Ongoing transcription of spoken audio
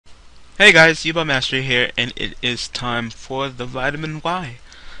Hey guys, Yubel Master here, and it is time for the vitamin Y.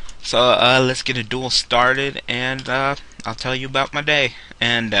 So let's get a duel started, and I'll tell you about my day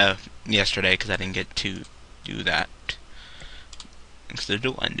and yesterday because I didn't get to do that because the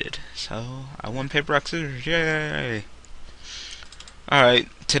duel ended. So I won paper rock scissors, yay! All right,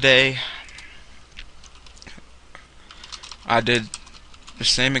 today I did the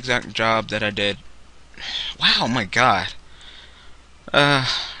same exact job that I did. Wow, my God.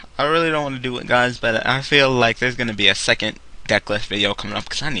 I really don't want to do it, guys, but I feel like there's going to be a second deck list video coming up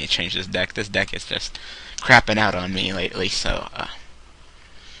because I need to change this deck. This deck is just crapping out on me lately, so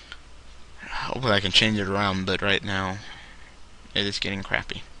hopefully I can change it around, but right now it is getting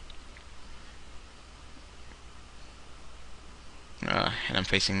crappy. And I'm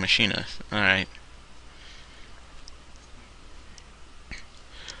facing Machina. Alright.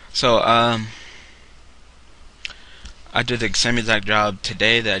 So, I did the same exact job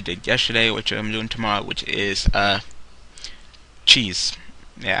today that I did yesterday, which I'm doing tomorrow, which is cheese.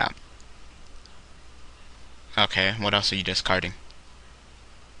 Yeah. Okay, what else are you discarding?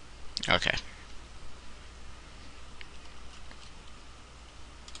 Okay.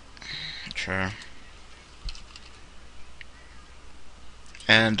 Sure.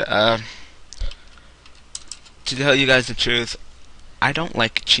 And to tell you guys the truth, I don't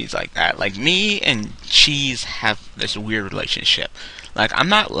like cheese like that. Like, me and cheese have this weird relationship. Like, I'm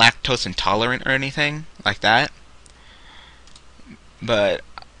not lactose intolerant or anything like that, but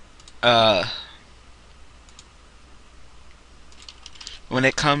when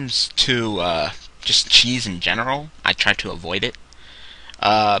it comes to just cheese in general, I try to avoid it.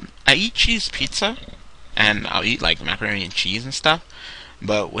 I eat cheese pizza, and I'll eat like macaroni and cheese and stuff,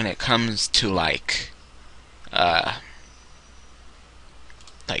 but when it comes to like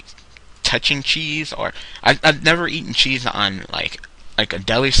touching cheese, or I've never eaten cheese on like a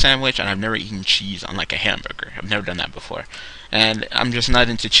deli sandwich, and I've never eaten cheese on like a hamburger. I've never done that before, and I'm just not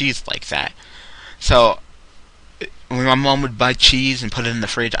into cheese like that. So when my mom would buy cheese and put it in the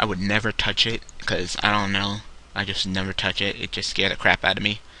fridge, I would never touch it because I don't know. I just never touch it. It just scared the crap out of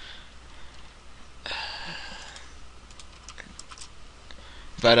me.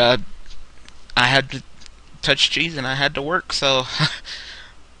 But I had to touch cheese and I had to work, so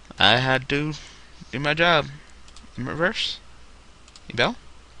I had to do my job. In reverse. Yubel?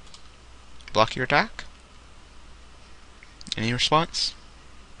 Block your attack? Any response?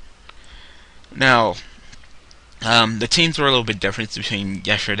 Now, the teams were a little bit different between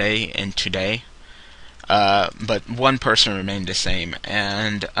yesterday and today. But one person remained the same,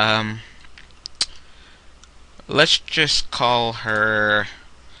 and let's just call her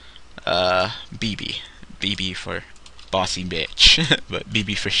BB. BB for bossy bitch, but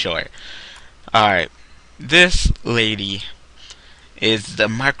BB for short. Alright, this lady is the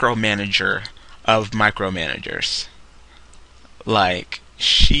micromanager of micromanagers. Like,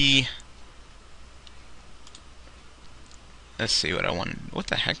 let's see what I want. What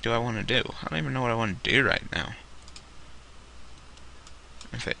the heck do I want to do? I don't even know what I want to do right now.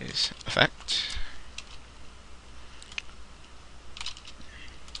 Phase effect.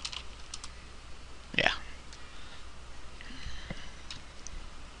 Yeah.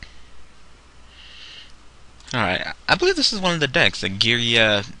 Alright, I believe this is one of the decks. The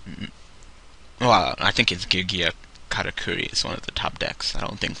Giria. Well, I think it's Giria Katakuri is one of the top decks. I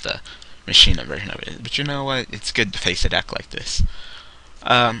don't think the Machina version of it is. But you know what? It's good to face a deck like this.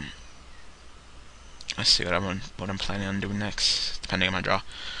 Let's see what I'm planning on doing next, depending on my draw.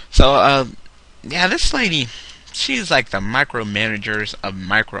 So, yeah, this lady, she's like the micromanagers of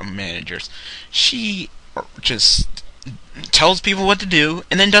micromanagers. She just tells people what to do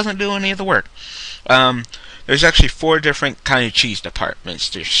and then doesn't do any of the work. There's actually 4 different kind of cheese departments.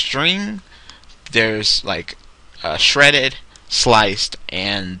 There's string, there's like shredded, sliced,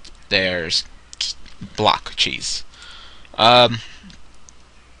 and there's block cheese. So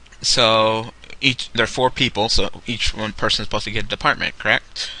there are 4 people, so each one person is supposed to get a department,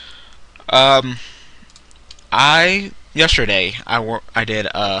 correct? Yesterday I did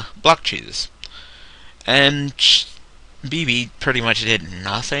block cheese, and BB pretty much did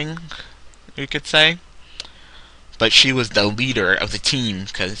nothing, you could say. But she was the leader of the team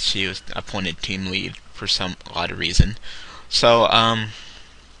because she was appointed team lead for some odd reason. So I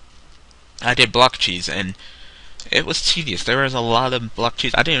did block cheese, and it was tedious. There was a lot of block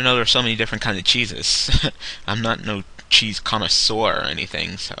cheese. I didn't even know there were so many different kinds of cheeses. I'm not no cheese connoisseur or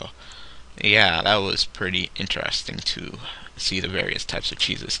anything, so yeah, that was pretty interesting to see the various types of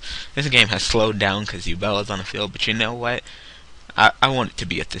cheeses. This game has slowed down because Yubel is on the field, but you know what? I want it to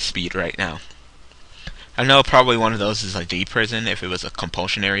be at this speed right now. I know probably one of those is a D prison. If it was a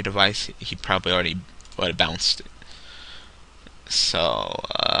compulsionary device, he probably already would have bounced it. So,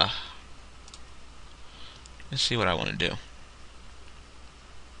 let's see what I want to do.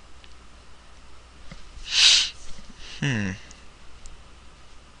 I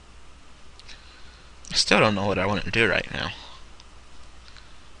still don't know what I want to do right now.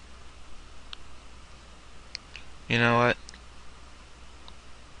 You know what?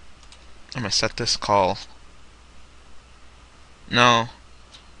 I'm gonna set this call. No.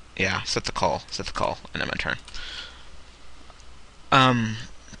 Yeah, set the call. Set the call, and then my turn. Yeah,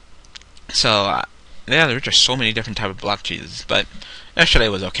 there were just so many different type of block cheeses, but yesterday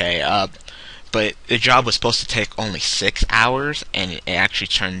was okay. But the job was supposed to take only 6 hours, and it actually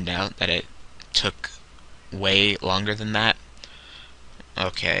turned out that it took way longer than that.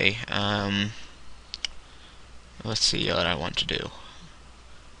 Okay, let's see what I want to do.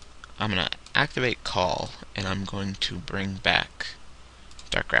 I'm gonna activate call, and I'm going to bring back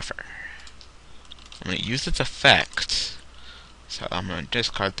Dark Grapher. I'm gonna use its effect, so I'm gonna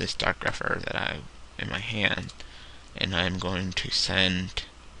discard this Dark Grapher that I in my hand, and I'm going to send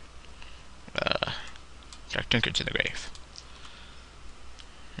Dark Tinker to the grave.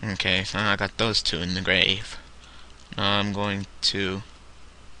 Okay, so now I got those two in the grave. Now I'm going to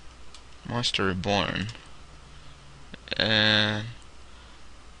Monster Reborn, and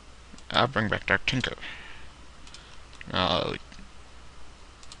I'll bring back Dark Tinker. I'll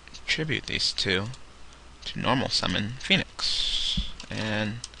attribute these two to normal summon Phoenix,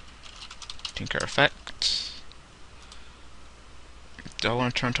 and Tinker effect. Do I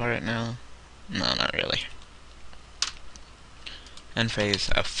want to turn target now? No, not really. End phase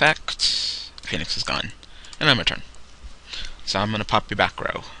effect. Phoenix is gone. And then my turn. So I'm gonna pop your back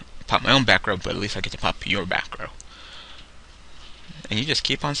row. Pop my own back row, but at least I get to pop your back row. And you just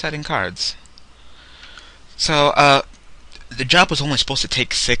keep on setting cards. So, the job was only supposed to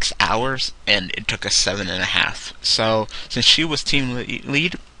take 6 hours, and it took us 7.5. So, since she was team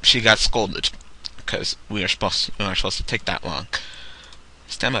lead, she got scolded because we weren't supposed to take that long.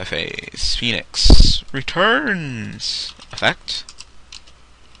 Standby phase. Phoenix returns. Effect.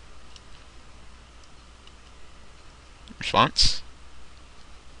 Response.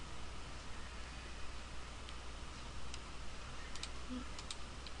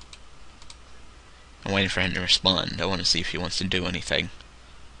 I'm waiting for him to respond. I want to see if he wants to do anything.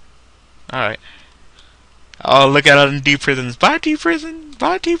 Alright. Oh, look at all the D prisons. Bye, D prison.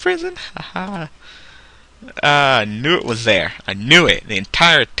 Bye, D prison. Haha. I knew it was there. I knew it the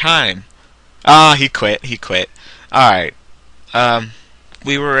entire time. Ah, he quit. He quit. Alright.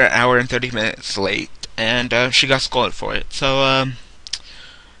 We were an hour and 30 minutes late, and she got scolded for it. So,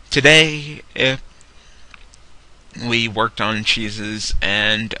 today, we worked on cheeses,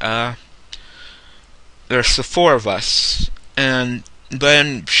 and there's the 4 of us, and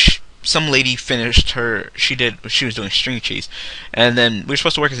then some lady finished her. She was doing string cheese, and then we were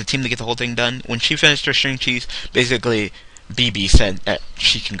supposed to work as a team to get the whole thing done. When she finished her string cheese, basically, BB said that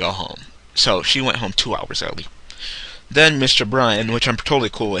she can go home, so she went home 2 hours early. Then Mr. Brian, which I'm totally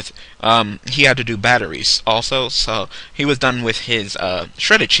cool with, he had to do batteries also, so he was done with his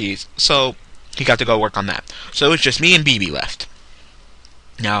shredded cheese, so he got to go work on that. So it was just me and BB left.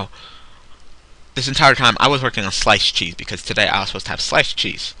 Now, this entire time I was working on sliced cheese because today I was supposed to have sliced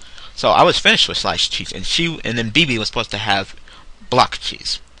cheese. So I was finished with sliced cheese, and then BB was supposed to have block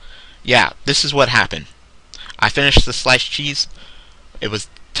cheese. Yeah, this is what happened. I finished the sliced cheese. It was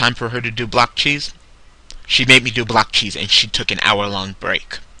time for her to do block cheese. She made me do block cheese, and she took an hour-long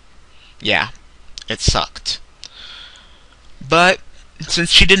break. Yeah, it sucked. But since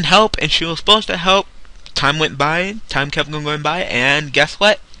she didn't help, and she was supposed to help, time went by, time kept on going by, and guess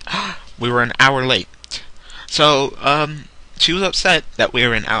what? We were an hour late. So, she was upset that we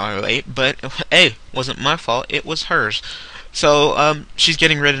were an hour late, but, hey, wasn't my fault, it was hers. So, she's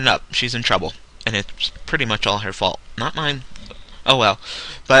getting written up. She's in trouble. And it's pretty much all her fault. Not mine. Oh well.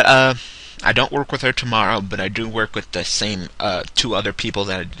 But, I don't work with her tomorrow, but I do work with the same, 2 other people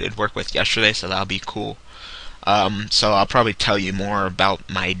that I did work with yesterday, so that'll be cool. So I'll probably tell you more about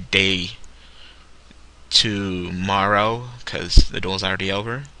my day tomorrow, because the duel's already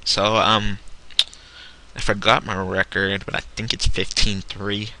over. So, I forgot my record, but I think it's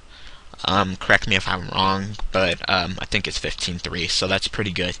 15-3. Correct me if I'm wrong, but, I think it's 15-3, so that's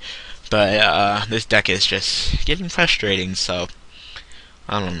pretty good. But, this deck is just getting frustrating, so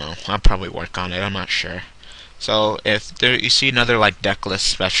I don't know. I'll probably work on it, I'm not sure. So, if you see another, like, deck list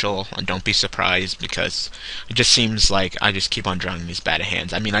special, don't be surprised, because it just seems like I just keep on drawing these bad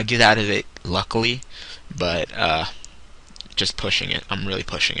hands. I mean, I get out of it, luckily, but, just pushing it. I'm really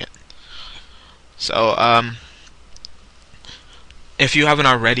pushing it. So, if you haven't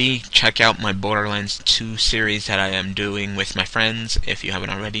already, check out my Borderlands 2 series that I am doing with my friends. If you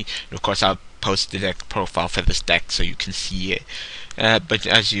haven't already, and of course I'll post the deck profile for this deck so you can see it. But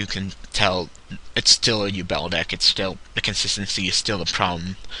as you can tell, it's still a Yubel deck. It's still, the consistency is still a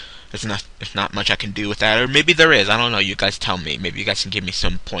problem. There's not much I can do with that, or maybe there is. I don't know. You guys tell me. Maybe you guys can give me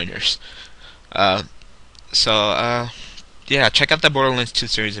some pointers. Uh, so, yeah, check out the Borderlands 2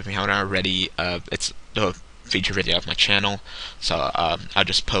 series if you haven't already. It's the feature video of my channel, so I'll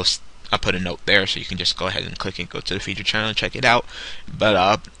put a note there so you can just go ahead and click and go to the feature channel and check it out.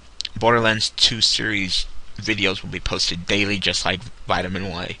 But Borderlands 2 series videos will be posted daily, just like Vitamin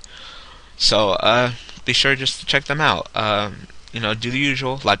Y. So be sure just to check them out. Do the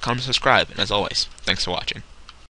usual, like, comment, subscribe, and as always, thanks for watching.